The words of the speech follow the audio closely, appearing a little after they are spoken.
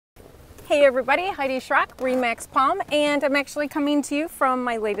Hey everybody, Heidi Schrock, Remax Palm, and I'm actually coming to you from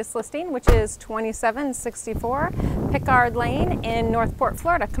my latest listing, which is 2764 Pickard Lane in Northport,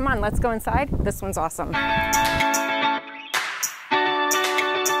 Florida. Come on, let's go inside. This one's awesome.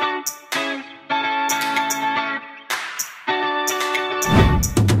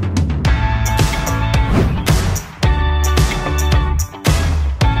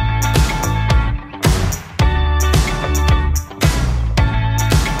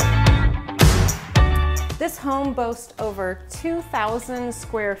 This home boasts over 2,000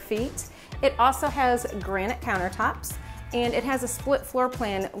 square feet. It also has granite countertops, and it has a split floor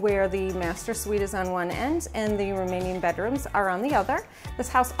plan where the master suite is on one end and the remaining bedrooms are on the other. This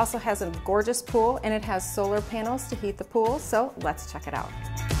house also has a gorgeous pool, and it has solar panels to heat the pool, so let's check it out.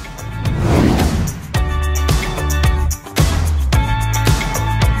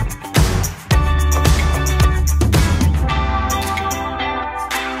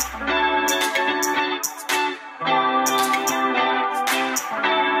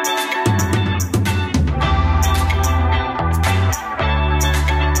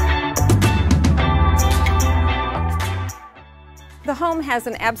 The home has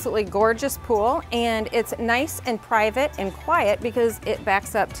an absolutely gorgeous pool, and it's nice and private and quiet because it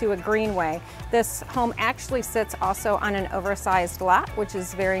backs up to a greenway. This home actually sits also on an oversized lot, which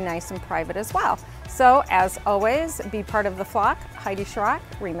is very nice and private as well. So as always, be part of the flock. Heidi Schrock,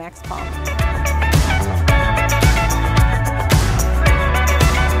 Remax Palm.